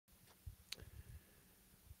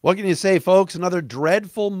What can you say, folks? Another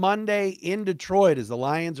dreadful Monday in Detroit as the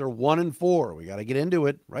Lions are 1-4. We got to get into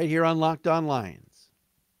it right here on Locked On Lions.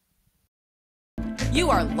 You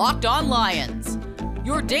are Locked On Lions,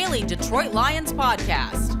 your daily Detroit Lions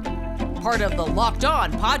podcast. Part of the Locked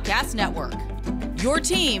On Podcast Network, your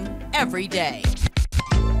team every day.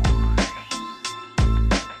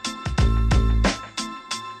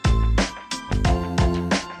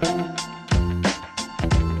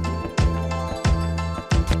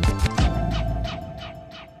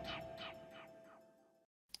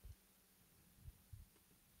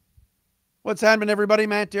 What's happening, everybody?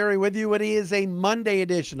 Matt Dery with you. It is a Monday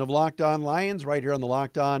edition of Locked On Lions right here on the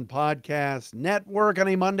Locked On Podcast Network on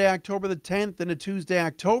a Monday, October the 10th, and a Tuesday,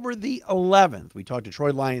 October the 11th. We talk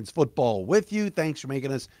Detroit Lions football with you. Thanks for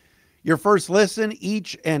making us your first listen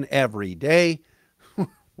each and every day.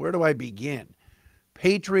 Where do I begin?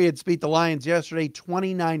 Patriots beat the Lions yesterday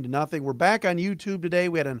 29-0. We're back on YouTube today.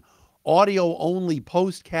 We had an audio-only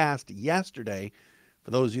postcast yesterday. For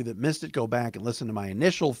those of you that missed it, go back and listen to my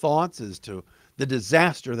initial thoughts as to the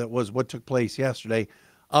disaster that was what took place yesterday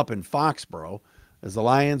up in Foxborough. As the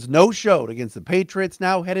Lions no-showed against the Patriots,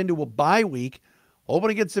 now head into a bye week, hoping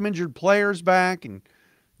to get some injured players back and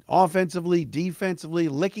offensively, defensively,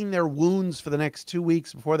 licking their wounds for the next 2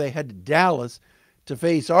 weeks before they head to Dallas to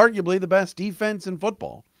face arguably the best defense in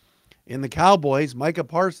football. In the Cowboys, Micah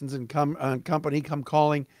Parsons and company come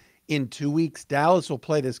calling in 2 weeks. Dallas will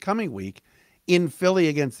play this coming week in Philly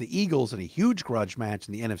against the Eagles in a huge grudge match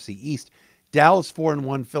in the NFC East. Dallas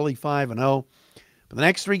 4-1, Philly 5-0. But the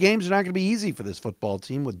next 3 games are not going to be easy for this football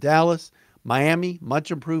team with Dallas, Miami,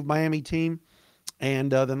 much improved Miami team,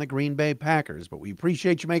 and then the Green Bay Packers. But we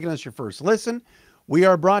appreciate you making us your first listen. We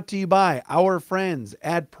are brought to you by our friends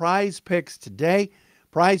at PrizePicks today.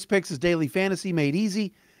 PrizePicks is daily fantasy made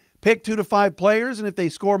easy. Pick 2 to 5 players, and if they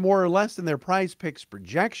score more or less than their PrizePicks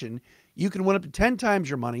projection, you can win up to 10 times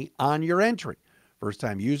your money on your entry.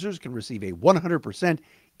 First-time users can receive a 100%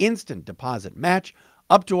 instant deposit match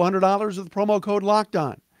up to $100 with promo code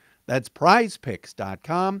LOCKEDON. That's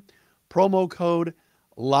prizepicks.com, promo code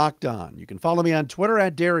LOCKEDON. You can follow me on Twitter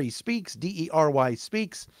at Dery Speaks, D-E-R-Y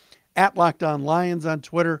Speaks, at Locked On Lions on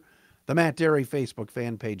Twitter, the Matt Dery Facebook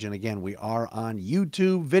fan page. And again, we are on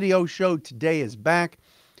YouTube. Video show today is back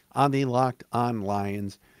on the Locked On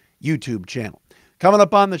Lions YouTube channel. Coming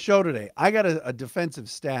up on the show today, I got a defensive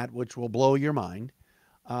stat which will blow your mind.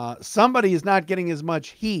 Somebody is not getting as much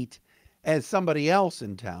heat as somebody else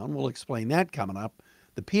in town. We'll explain that coming up.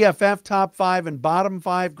 The PFF top 5 and bottom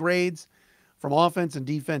 5 grades from offense and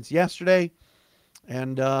defense yesterday,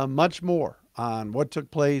 and much more on what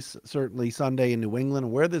took place certainly Sunday in New England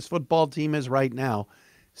and where this football team is right now,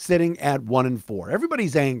 sitting at 1-4.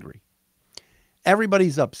 Everybody's angry.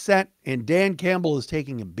 Everybody's upset, and Dan Campbell is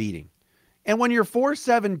taking a beating. And when you're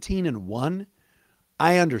 4-17-1,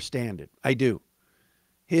 I understand it. I do.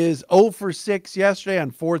 His 0 for 6 yesterday on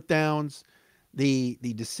 4th downs, the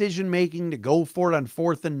decision-making to go for it on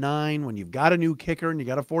 4th and 9 when you've got a new kicker and you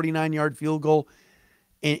got a 49-yard field goal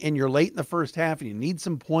and you're late in the first half and you need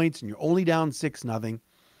some points and you're only down 6-0.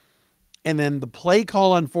 And then the play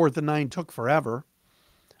call on 4th and 9 took forever.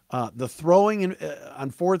 The throwing on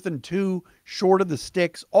 4th and 2 short of the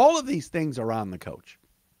sticks, all of these things are on the coach.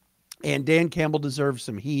 And Dan Campbell deserves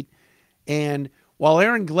some heat. And while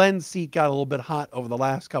Aaron Glenn's seat got a little bit hot over the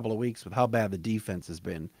last couple of weeks with how bad the defense has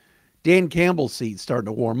been, Dan Campbell's seat's starting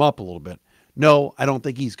to warm up a little bit. No, I don't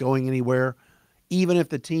think he's going anywhere. Even if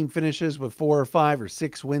the team finishes with 4 or 5 or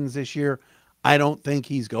 6 wins this year, I don't think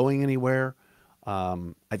he's going anywhere.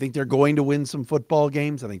 I think they're going to win some football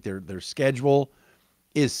games. I think their schedule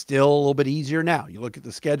is still a little bit easier now. You look at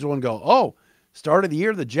the schedule and go, oh, start of the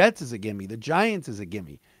year, the Jets is a gimme. The Giants is a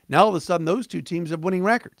gimme. Now, all of a sudden, those 2 teams have winning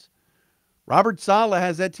records. Robert Saleh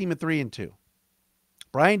has that team at 3-2.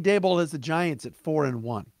 Brian Daboll has the Giants at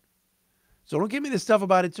 4-1. So don't give me this stuff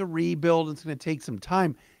about it's a rebuild. It's going to take some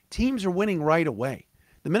time. Teams are winning right away.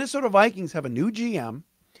 The Minnesota Vikings have a new GM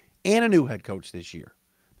and a new head coach this year.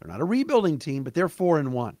 They're not a rebuilding team, but they're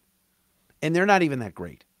 4-1. And they're not even that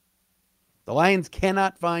great. The Lions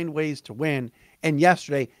cannot find ways to win. And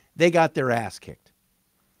yesterday, they got their ass kicked.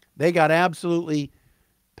 They got absolutely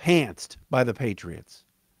pantsed by the Patriots.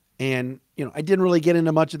 And, I didn't really get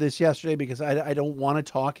into much of this yesterday because I don't want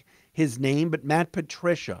to talk his name, but Matt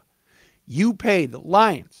Patricia, you paid the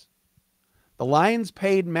Lions. The Lions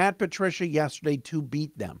paid Matt Patricia yesterday to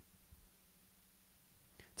beat them.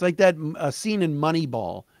 It's like that scene in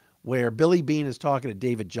Moneyball where Billy Beane is talking to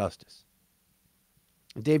David Justice.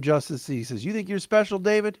 And Dave Justice, he says, you think you're special,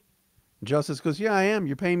 David? And Justice goes, yeah, I am.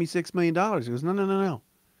 You're paying me $6 million. He goes, no.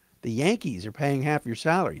 The Yankees are paying half your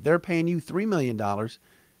salary. They're paying you $3 million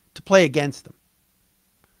to play against them.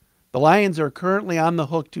 The Lions are currently on the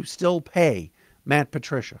hook to still pay Matt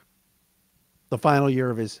Patricia the final year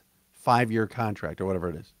of his 5-year contract or whatever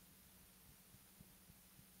it is.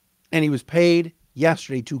 And he was paid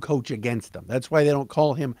yesterday to coach against them. That's why they don't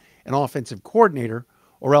call him an offensive coordinator,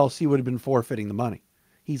 or else he would have been forfeiting the money.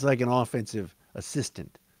 He's like an offensive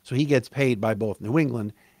assistant. So he gets paid by both New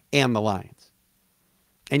England and the Lions.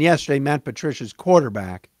 And yesterday, Matt Patricia's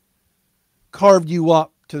quarterback carved you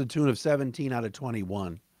up to the tune of 17 out of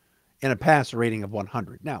 21 and a passer rating of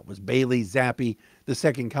 100. Now, was Bailey Zappi the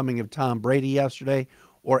second coming of Tom Brady yesterday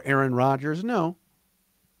or Aaron Rodgers? No.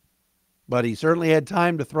 But he certainly had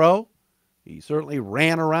time to throw. He certainly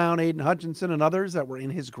ran around Aiden Hutchinson and others that were in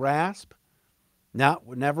his grasp.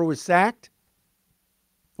 Never was sacked.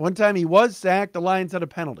 One time he was sacked, the Lions had a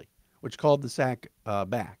penalty, which called the sack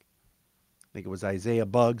back. I think it was Isaiah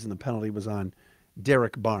Buggs, and the penalty was on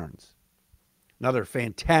Derek Barnes. Another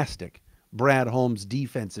fantastic Brad Holmes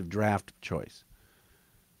defensive draft choice.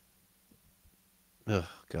 Oh,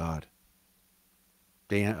 God.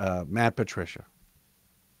 Matt Patricia.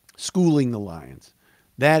 Schooling the Lions.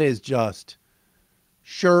 That is just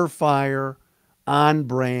surefire, on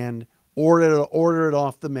brand, order it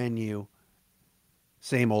off the menu.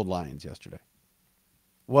 Same old Lions yesterday.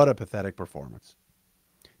 What a pathetic performance.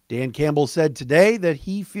 Dan Campbell said today that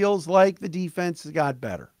he feels like the defense got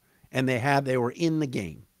better, and they were in the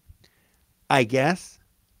game. I guess.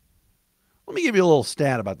 Let me give you a little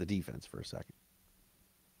stat about the defense for a second.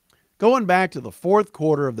 Going back to the fourth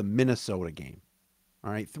quarter of the Minnesota game.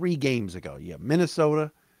 All right, 3 games ago. You have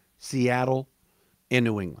Minnesota, Seattle, and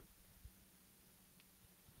New England.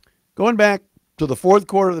 Going back to the fourth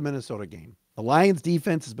quarter of the Minnesota game, the Lions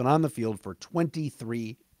defense has been on the field for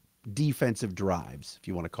 23 defensive drives, if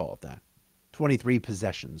you want to call it that. 23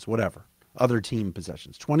 possessions, whatever. Other team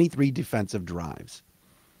possessions. 23 defensive drives.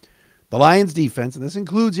 The Lions defense, and this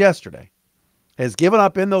includes yesterday, has given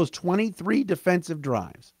up in those 23 defensive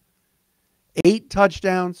drives 8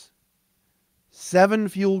 touchdowns, 7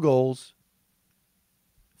 field goals,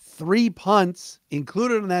 3 punts,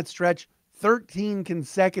 included in that stretch, 13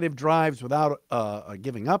 consecutive drives without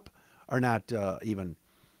giving up, or not even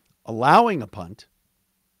allowing a punt,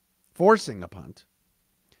 forcing a punt,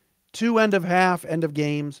 2 end of half, end of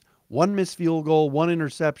games, 1 missed field goal, 1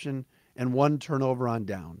 interception, and 1 turnover on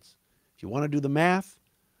downs. If you want to do the math,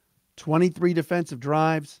 23 defensive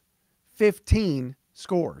drives, 15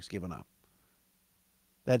 scores given up.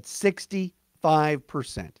 That's 65%.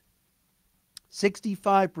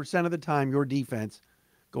 65% of the time your defense,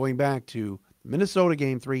 going back to the Minnesota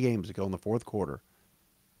game 3 games ago in the fourth quarter,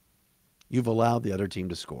 you've allowed the other team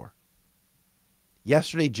to score.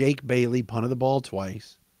 Yesterday, Jake Bailey punted the ball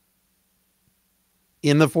twice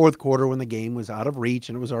in the fourth quarter when the game was out of reach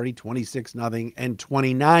and it was already 26-0 and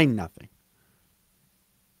 29-0.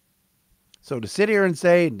 So to sit here and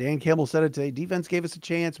say, and Dan Campbell said it today, defense gave us a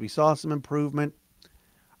chance, we saw some improvement,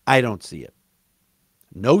 I don't see it.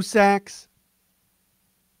 No sacks.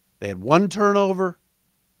 They had 1 turnover.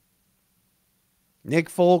 Nick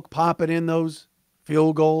Folk popping in those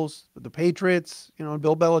field goals. But the Patriots, and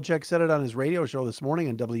Bill Belichick said it on his radio show this morning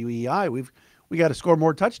on WEI, we got to score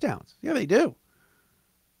more touchdowns. Yeah, they do.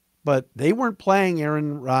 But they weren't playing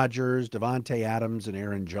Aaron Rodgers, Devontae Adams, and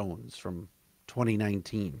Aaron Jones from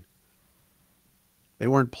 2019. They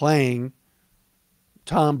weren't playing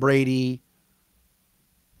Tom Brady,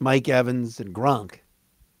 Mike Evans, and Gronk.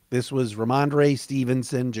 This was Ramondre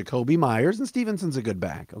Stevenson, Jacoby Myers, and Stevenson's a good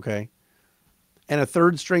back, okay? And a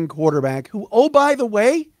third-string quarterback who, oh, by the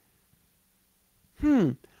way,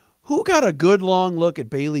 who got a good long look at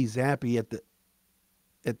Bailey Zappi at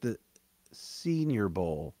the Senior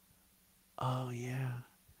Bowl? Oh, yeah.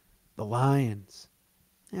 The Lions.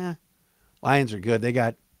 Yeah. Lions are good. They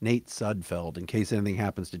got Nate Sudfeld in case anything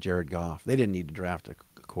happens to Jared Goff. They didn't need to draft a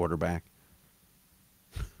quarterback.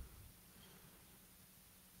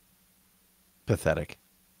 Pathetic.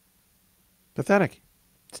 Pathetic.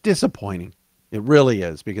 It's disappointing. It really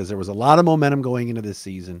is, because there was a lot of momentum going into this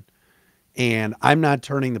season, and I'm not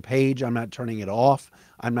turning the page. I'm not turning it off.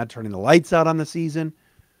 I'm not turning the lights out on the season,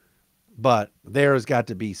 but there's got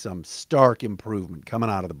to be some stark improvement coming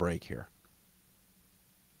out of the break here.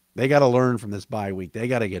 They got to learn from this bye week. They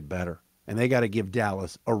got to get better, and they got to give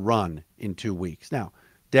Dallas a run in 2 weeks. Now,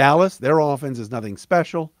 Dallas, their offense is nothing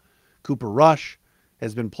special. Cooper Rush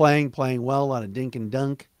has been playing well, a lot of dink and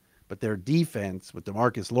dunk, but their defense with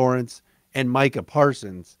DeMarcus Lawrence and Micah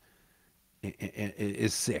Parsons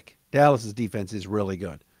is sick. Dallas's defense is really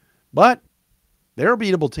good. But they're a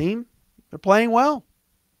beatable team. They're playing well.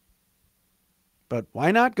 But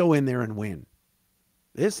why not go in there and win?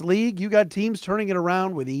 This league, you got teams turning it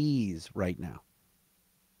around with ease right now.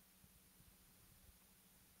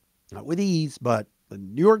 Not with ease, but the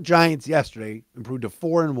New York Giants yesterday improved to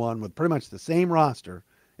 4-1 with pretty much the same roster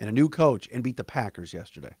and a new coach and beat the Packers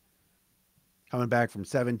yesterday, coming back from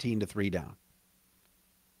 17-3 down.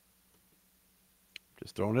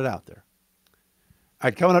 Just throwing it out there. All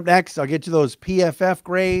right, coming up next, I'll get to those PFF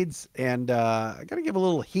grades, and I got to give a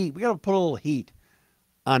little heat. We got to put a little heat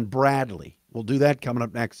on Bradley. We'll do that coming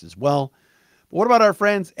up next as well. But what about our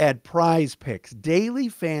friends at PrizePicks? Daily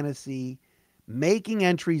fantasy, making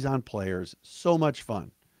entries on players, so much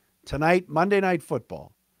fun. Tonight, Monday Night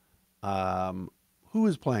Football. Who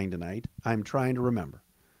is playing tonight? I'm trying to remember.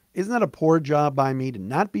 Isn't that a poor job by me to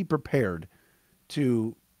not be prepared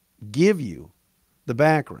to give you the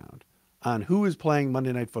background on who is playing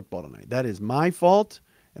Monday Night Football tonight? That is my fault,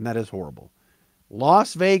 and that is horrible.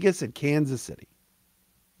 Las Vegas at Kansas City.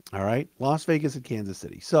 All right? Las Vegas at Kansas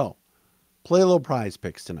City. So, play a little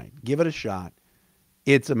PrizePicks tonight. Give it a shot.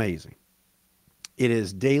 It's amazing. It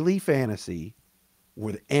is daily fantasy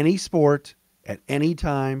with any sport at any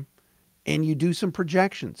time, and you do some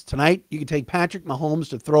projections. Tonight, you can take Patrick Mahomes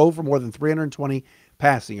to throw for more than 320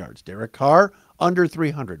 passing yards. Derek Carr, under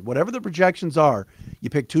 300. Whatever the projections are, you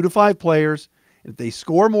pick 2 to 5 players. If they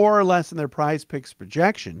score more or less than their PrizePicks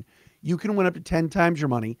projection, you can win up to 10 times your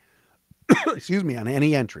money, excuse me, on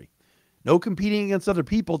any entry. No competing against other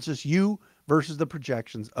people. It's just you versus the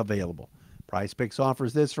projections available. PrizePicks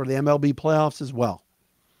offers this for the MLB playoffs as well.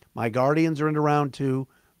 My Guardians are into round 2.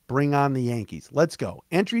 Bring on the Yankees. Let's go.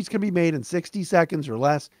 Entries can be made in 60 seconds or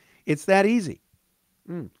less. It's that easy.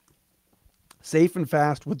 Safe and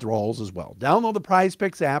fast withdrawals as well. Download the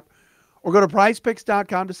PrizePicks app or go to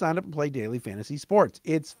prizepicks.com to sign up and play daily fantasy sports.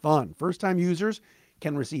 It's fun. First-time users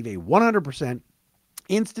can receive a 100%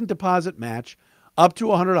 instant deposit match up to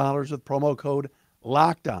 $100 with promo code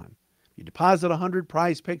LOCKEDON. If you deposit $100,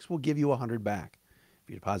 PrizePicks will give you $100 back. If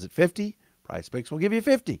you deposit $50, PrizePicks will give you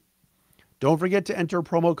 $50. Don't forget to enter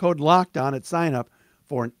promo code LOCKEDON at sign up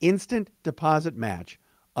for an instant deposit match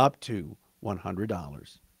up to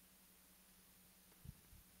 $100.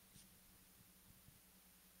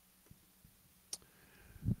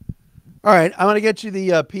 All right, I'm going to get you the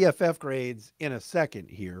PFF grades in a second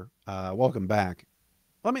here. Welcome back.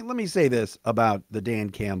 Let me say this about the Dan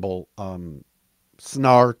Campbell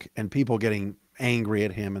snark and people getting angry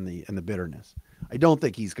at him and the bitterness. I don't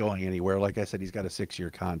think he's going anywhere. Like I said, he's got a 6-year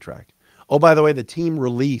contract. Oh, by the way, the team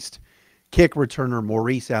released kick returner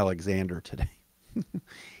Maurice Alexander today.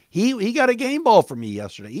 He got a game ball from me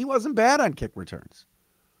yesterday. He wasn't bad on kick returns.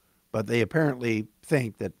 But they apparently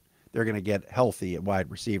think that they're going to get healthy at wide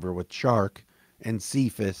receiver with Shark and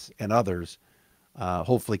Cephas and others,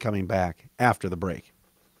 hopefully coming back after the break,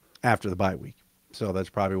 after the bye week. So that's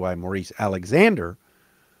probably why Maurice Alexander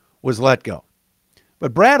was let go.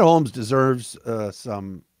 But Brad Holmes deserves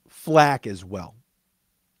some flack as well.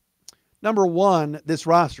 Number one, this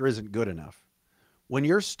roster isn't good enough. When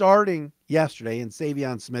you're starting yesterday and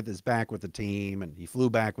Savion Smith is back with the team and he flew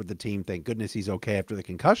back with the team, thank goodness he's okay after the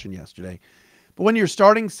concussion yesterday. But when you're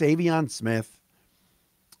starting Savion Smith,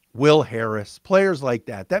 Will Harris, players like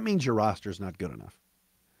that, that means your roster's not good enough.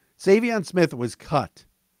 Savion Smith was cut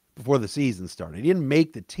before the season started. He didn't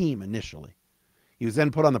make the team initially. He was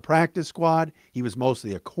then put on the practice squad. He was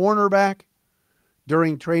mostly a cornerback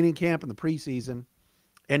during training camp in the preseason.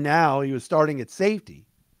 And now he was starting at safety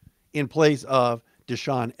in place of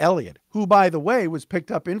Deshaun Elliott, who, by the way, was picked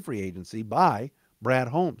up in free agency by Brad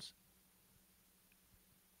Holmes.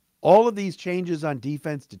 All of these changes on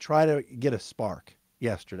defense to try to get a spark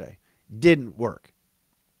yesterday didn't work.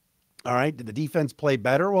 All right. Did the defense play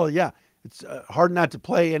better? Well, yeah. It's hard not to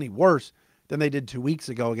play any worse than they did 2 weeks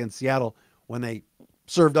ago against Seattle when they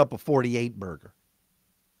served up a 48 burger.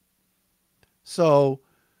 So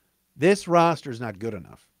this roster is not good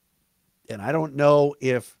enough. And I don't know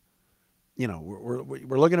if,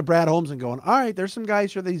 we're looking at Brad Holmes and going, all right, there's some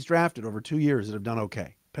guys here that he's drafted over 2 years that have done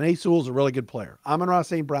okay. Penei Sewell's a really good player. Amon-Ra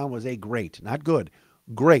St. Brown was a great, not good,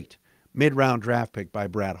 great mid-round draft pick by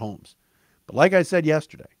Brad Holmes. But like I said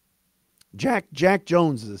yesterday, Jack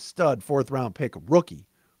Jones is a stud 4th-round pick, rookie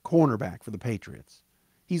cornerback for the Patriots.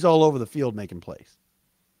 He's all over the field making plays.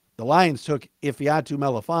 The Lions took Ifeatu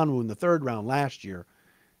Melifonwu in the 3rd round last year,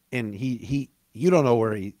 and you don't know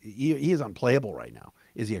where he is unplayable right now.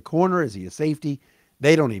 Is he a corner? Is he a safety?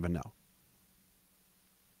 They don't even know.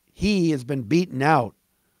 He has been beaten out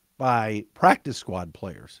by practice squad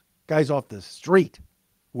players, guys off the street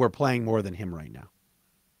who are playing more than him right now.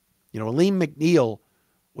 Aleem McNeil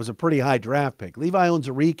was a pretty high draft pick. Levi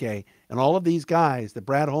Onwuzurike and all of these guys that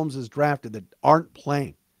Brad Holmes has drafted that aren't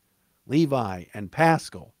playing Levi, and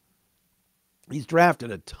Pascal. He's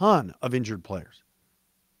drafted a ton of injured players.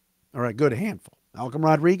 Or a good handful. Malcolm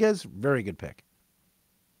Rodriguez, very good pick.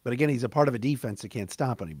 But again, he's a part of a defense that can't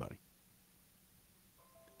stop anybody.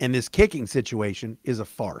 And this kicking situation is a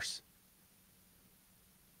farce.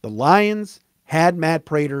 The Lions had Matt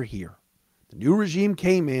Prater here. The new regime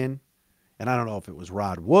came in, and I don't know if it was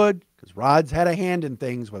Rod Wood, because Rod's had a hand in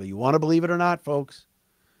things, whether you want to believe it or not, folks.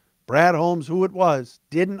 Brad Holmes, who it was,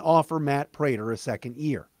 didn't offer Matt Prater a second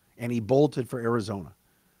year, and he bolted for Arizona.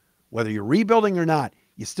 Whether you're rebuilding or not,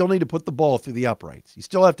 you still need to put the ball through the uprights. You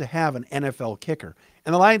still have to have an NFL kicker,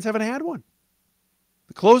 and the Lions haven't had one.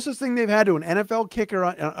 The closest thing they've had to an NFL kicker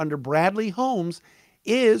under Bradley Holmes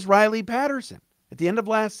is Riley Patterson at the end of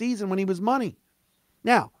last season when he was money.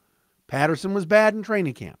 Now, Patterson was bad in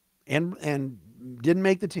training camp and didn't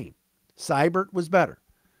make the team. Seibert was better.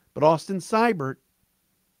 But Austin Seibert,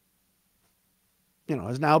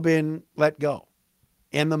 has now been let go.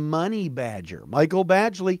 And the money badger, Michael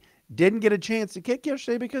Badgley, didn't get a chance to kick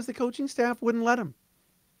yesterday because the coaching staff wouldn't let him.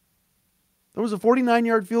 There was a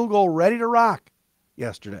 49-yard field goal ready to rock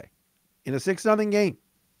yesterday in a 6-0 game.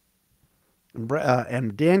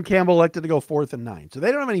 And Dan Campbell elected to go 4th and 9. So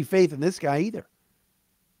they don't have any faith in this guy either.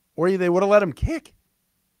 Or they would have let him kick.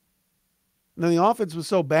 And then the offense was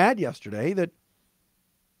so bad yesterday that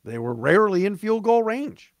they were rarely in field goal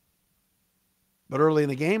range. But early in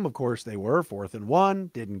the game, of course, they were 4th and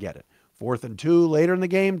 1, didn't get it. 4th and 2 later in the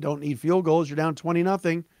game, don't need field goals. You're down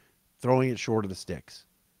 20-0, throwing it short of the sticks.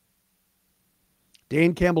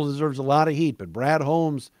 Dan Campbell deserves a lot of heat, but Brad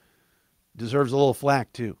Holmes deserves a little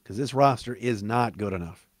flack too, because this roster is not good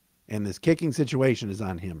enough. And this kicking situation is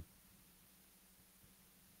on him.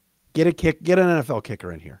 Get an NFL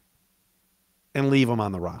kicker in here and leave him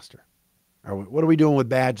on the roster. What are we doing with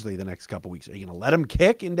Badgley the next couple weeks? Are you going to let him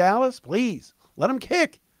kick in Dallas? Please, let him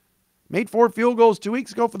kick. Made 4 field goals 2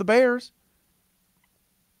 weeks ago for the Bears.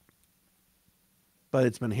 But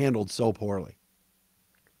it's been handled so poorly.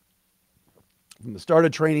 From the start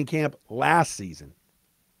of training camp last season,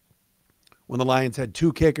 when the Lions had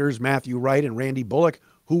 2 kickers, Matthew Wright and Randy Bullock,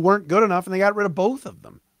 who weren't good enough, and they got rid of both of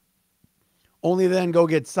them. Only then go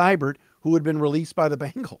get Seibert, who had been released by the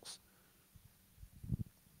Bengals.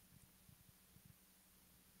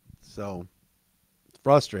 So, it's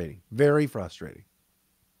frustrating. Very frustrating.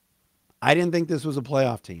 I didn't think this was a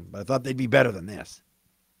playoff team, but I thought they'd be better than this.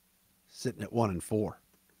 Sitting at 1-4.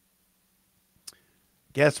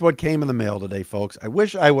 Guess what came in the mail today, folks? I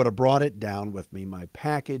wish I would have brought it down with me, my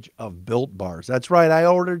package of Built Bars. That's right, I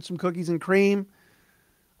ordered some cookies and cream.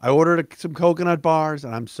 I ordered some coconut bars,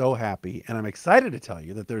 and I'm so happy. And I'm excited to tell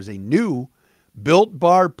you that there's a new Built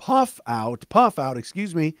Bar Puff out,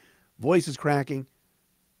 voice is cracking.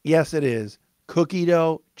 Yes, it is. Cookie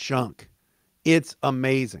dough chunk. It's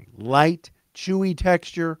amazing. Light, chewy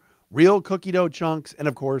texture, real cookie dough chunks, and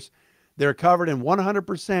of course, they're covered in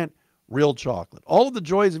 100% real chocolate. All of the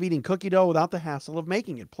joys of eating cookie dough without the hassle of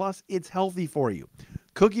making it. Plus, it's healthy for you.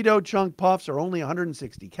 Cookie dough chunk puffs are only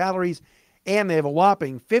 160 calories, and they have a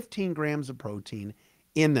whopping 15 grams of protein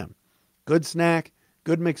in them. Good snack,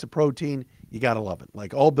 good mix of protein. You got to love it.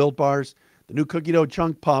 Like all Built Bars, the new cookie dough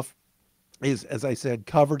chunk puff is, as I said,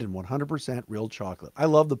 covered in 100% real chocolate. I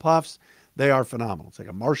love the puffs. They are phenomenal. It's like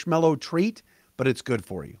a marshmallow treat, but it's good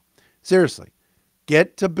for you. Seriously,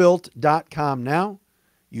 get to Built.com now.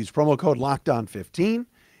 Use promo code LOCKEDON15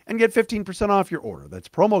 and get 15% off your order. That's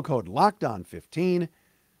promo code LOCKEDON15.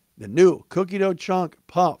 The new cookie dough chunk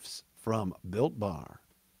puffs from Built Bar.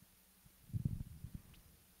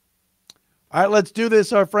 All right, let's do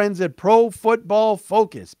this. Our friends at Pro Football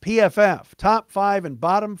Focus, PFF, top 5 and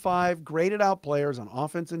bottom 5 graded out players on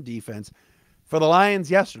offense and defense for the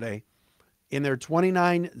Lions yesterday in their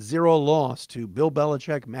 29-0 loss to Bill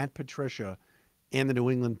Belichick, Matt Patricia, and the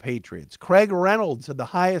New England Patriots. Craig Reynolds had the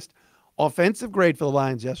highest offensive grade for the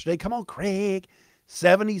Lions yesterday. Come on, Craig.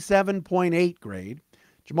 77.8 grade.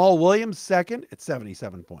 Jamal Williams second at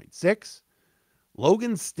 77.6.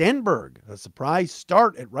 Logan Stenberg, a surprise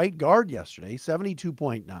start at right guard yesterday,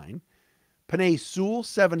 72.9. Penei Sewell,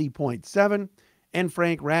 70.7. And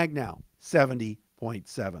Frank Ragnow,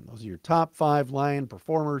 70.7. Those are your top 5 Lion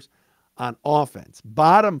performers on offense.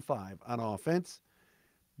 Bottom 5 on offense.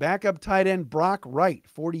 Backup tight end Brock Wright,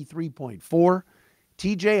 43.4.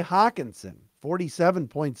 TJ Hawkinson,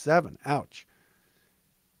 47.7. Ouch.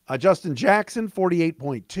 Justin Jackson,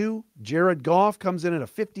 48.2. Jared Goff comes in at a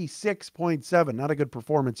 56.7. Not a good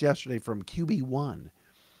performance yesterday from QB1.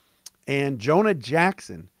 And Jonah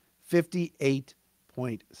Jackson,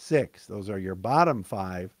 58.6. Those are your bottom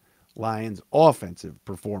 5 Lions offensive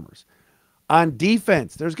performers. On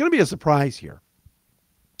defense, there's going to be a surprise here.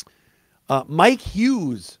 Mike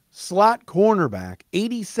Hughes, slot cornerback,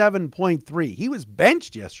 87.3. He was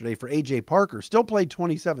benched yesterday for A.J. Parker, still played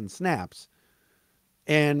 27 snaps,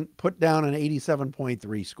 and put down an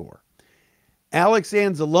 87.3 score. Alex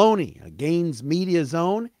Anzalone, a Gaines Media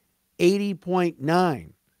Zone,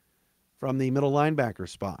 80.9 from the middle linebacker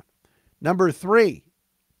spot. Number 3,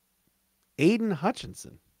 Aiden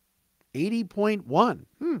Hutchinson, 80.1.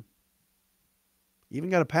 Even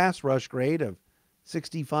got a pass rush grade of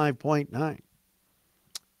 65.9.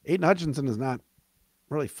 Aiden Hutchinson has not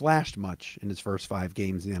really flashed much in his first 5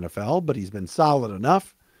 games in the NFL, but he's been solid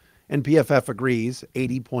enough, and PFF agrees,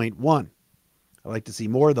 80.1. I'd like to see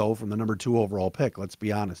more, though, from the number 2 overall pick. Let's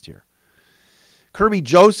be honest here. Kirby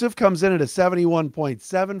Joseph comes in at a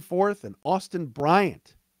 71.7, fourth, and Austin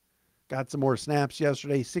Bryant got some more snaps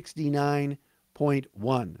yesterday,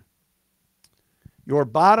 69.1. Your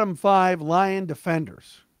bottom 5 Lion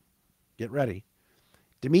defenders. Get ready.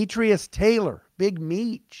 Demetrius Taylor, Big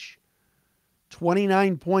Meech,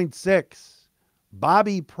 29.6.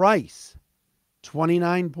 Bobby Price,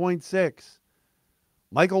 29.6.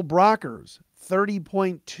 Michael Brockers,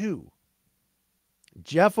 30.2.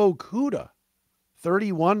 Jeff Okudah,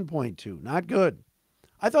 31.2. Not good.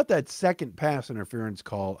 I thought that second pass interference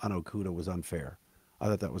call on Okudah was unfair. I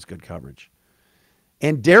thought that was good coverage.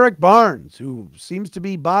 And Derek Barnes, who seems to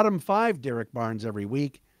be bottom 5 Derek Barnes every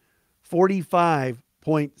week,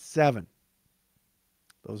 45.7.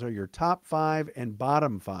 Those are your top 5 and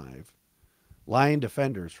bottom 5 Lion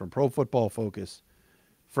defenders from Pro Football Focus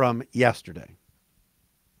from yesterday.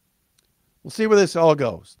 We'll see where this all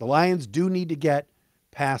goes. The Lions do need to get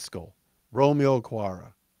Pascal, Romeo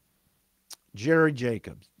Okwara, Jerry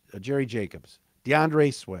Jacobs,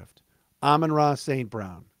 DeAndre Swift, Amon-Ra St.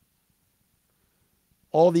 Brown.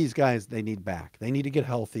 All these guys they need back. They need to get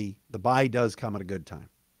healthy. The bye does come at a good time.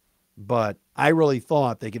 But I really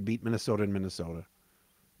thought they could beat Minnesota in Minnesota.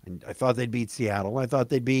 And I thought they'd beat Seattle. I thought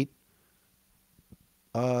they'd beat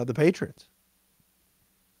the Patriots.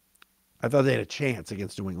 I thought they had a chance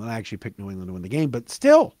against New England. I actually picked New England to win the game. But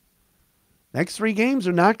still, next 3 games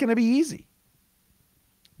are not going to be easy.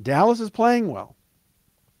 Dallas is playing well.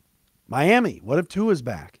 Miami, what if Tua is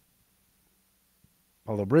back?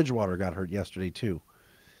 Although Bridgewater got hurt yesterday too.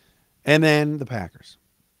 And then the Packers.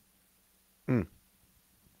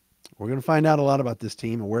 We're going to find out a lot about this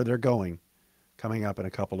team and where they're going coming up in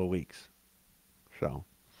a couple of weeks. So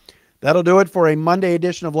that'll do it for a Monday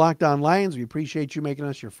edition of Locked On Lions. We appreciate you making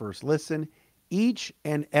us your first listen each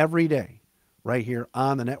and every day right here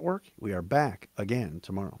on the network. We are back again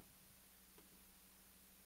tomorrow.